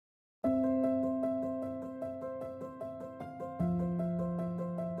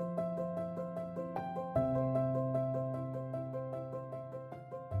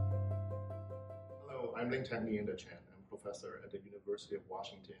Lingtak-Neander Chan. I'm a professor at the University of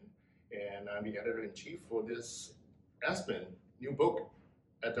Washington, and I'm the editor-in-chief for this ASPEN new book,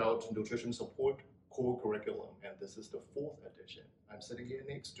 Adult Nutrition Support Core Curriculum, and this is the 4th edition. I'm sitting here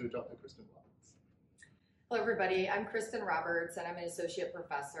next to Dr. Kristen Roberts. Hello, everybody. I'm Kristen Roberts, and I'm an associate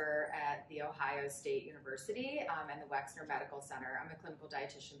professor at The Ohio State University and the Wexner Medical Center. I'm a clinical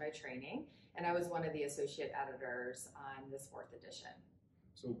dietitian by training, and I was one of the associate editors on this 4th edition.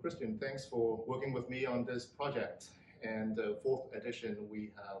 So, Kristen, thanks for working with me on this project. And the 4th edition, we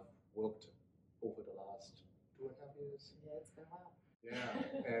have worked over the last 2.5 years. Yeah, it's been a while.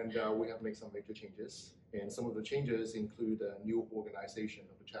 Yeah, and we have made some major changes. And some of the changes include a new organization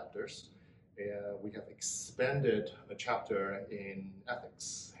of the chapters. We have expanded a chapter in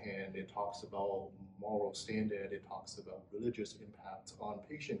ethics, and it talks about moral standard, it talks about religious impact on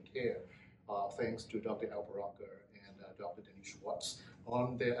patient care, thanks to Dr. Al Baraka and Dr. Denise Schwartz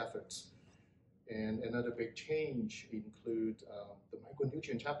on their efforts. And another big change include the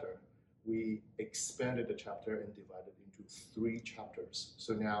micronutrient chapter. We expanded the chapter and divided into 3 chapters.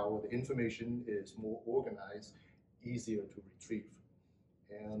 So now the information is more organized, easier to retrieve.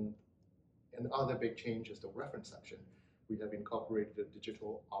 And another big change is the reference section. We have incorporated the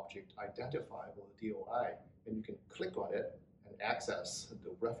digital object identifier, or the DOI, and you can click on it and access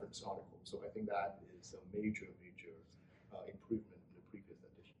the reference article. So I think that is a major improvement in the previous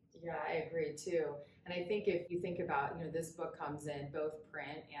edition. Yeah, I agree too. And I think if you think about, this book comes in both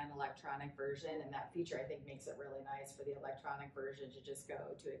print and electronic version, and that feature I think makes it really nice for the electronic version to just go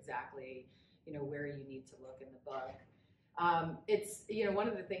to exactly, where you need to look in the book. It's, one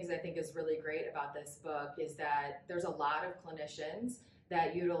of the things I think is really great about this book is that there's a lot of clinicians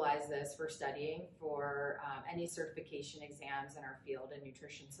that utilize this for studying for any certification exams in our field in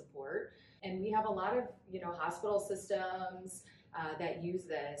nutrition support. And we have a lot of, hospital systems that use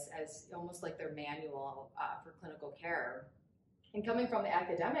this as almost like their manual for clinical care. And coming from the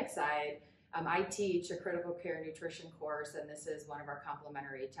academic side, I teach a critical care nutrition course, and this is one of our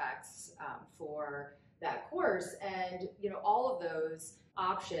complementary texts for that course. And all of those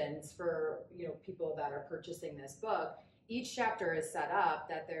options for people that are purchasing this book, each chapter is set up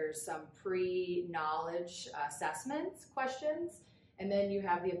that there's some pre-knowledge assessments questions, and then you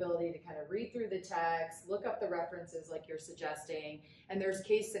have the ability to kind of read through the text, look up the references like you're suggesting, and there's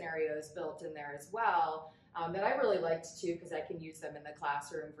case scenarios built in there as well that I really liked too, because I can use them in the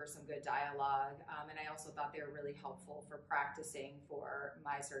classroom for some good dialogue. And I also thought they were really helpful for practicing for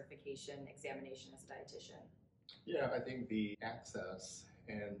my certification examination as a dietitian. Yeah, I think the access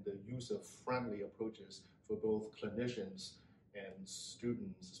and the user-friendly approaches for both clinicians and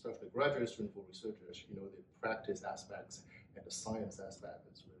students, especially graduate students or researchers, the practice aspects and the science aspect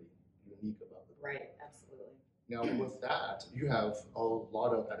is really unique about it. Right, absolutely. Now with that, you have a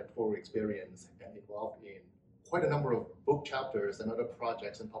lot of editorial experience and involved in quite a number of book chapters and other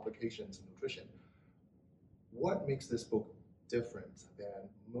projects and publications in nutrition. What makes this book different than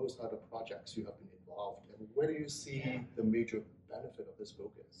most other projects you have been involved in? Where do you see the major benefit of this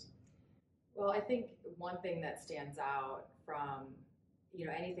book is? Well, I think one thing that stands out from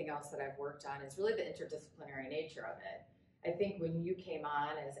anything else that I've worked on is really the interdisciplinary nature of it. I think when you came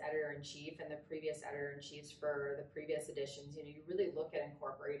on as editor-in-chief and the previous editor-in-chiefs for the previous editions, you really look at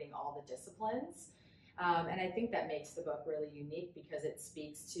incorporating all the disciplines. And I think that makes the book really unique because it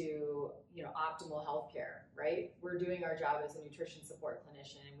speaks to, optimal healthcare, right? We're doing our job as a nutrition support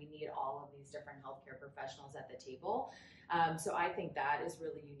clinician, and we need all of these different healthcare professionals at the table. So I think that is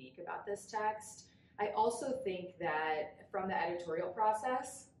really unique about this text. I also think that from the editorial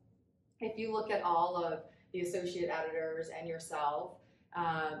process, if you look at all of the associate editors and yourself,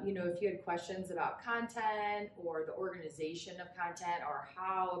 if you had questions about content or the organization of content or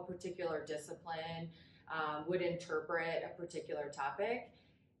how a particular discipline would interpret a particular topic,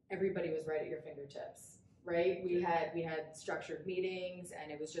 everybody was right at your fingertips, right? We had structured meetings,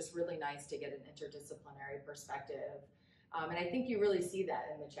 and it was just really nice to get an interdisciplinary perspective. And I think you really see that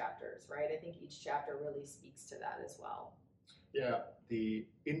in the chapters, right? I think each chapter really speaks to that as well. Yeah, the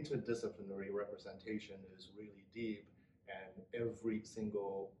interdisciplinary representation is really deep, and every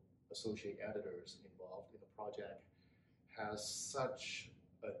single associate editors involved in the project has such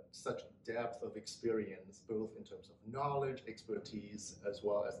depth of experience, both in terms of knowledge, expertise, as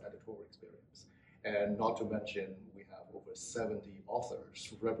well as editorial experience. And not to mention, we have over 70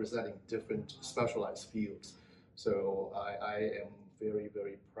 authors representing different specialized fields. So I am very,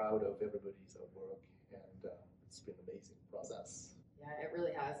 very proud of everybody's work, and it's been an amazing process. Yeah, it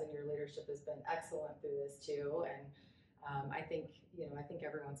really has, and your leadership has been excellent through this too. And I think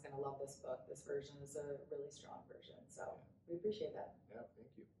everyone's going to love this book. This version is a really strong version, so we appreciate that. Yeah, thank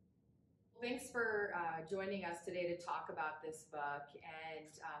you. Thanks for joining us today to talk about this book,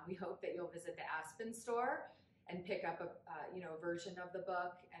 and we hope that you'll visit the ASPEN store and pick up a version of the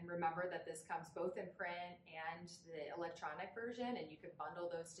book. And remember that this comes both in print and the electronic version, and you can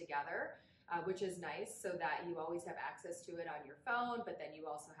bundle those together, which is nice, so that you always have access to it on your phone, but then you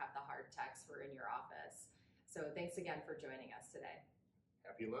also have the hard text for in your office. So thanks again for joining us today.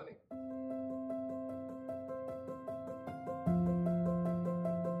 Happy learning.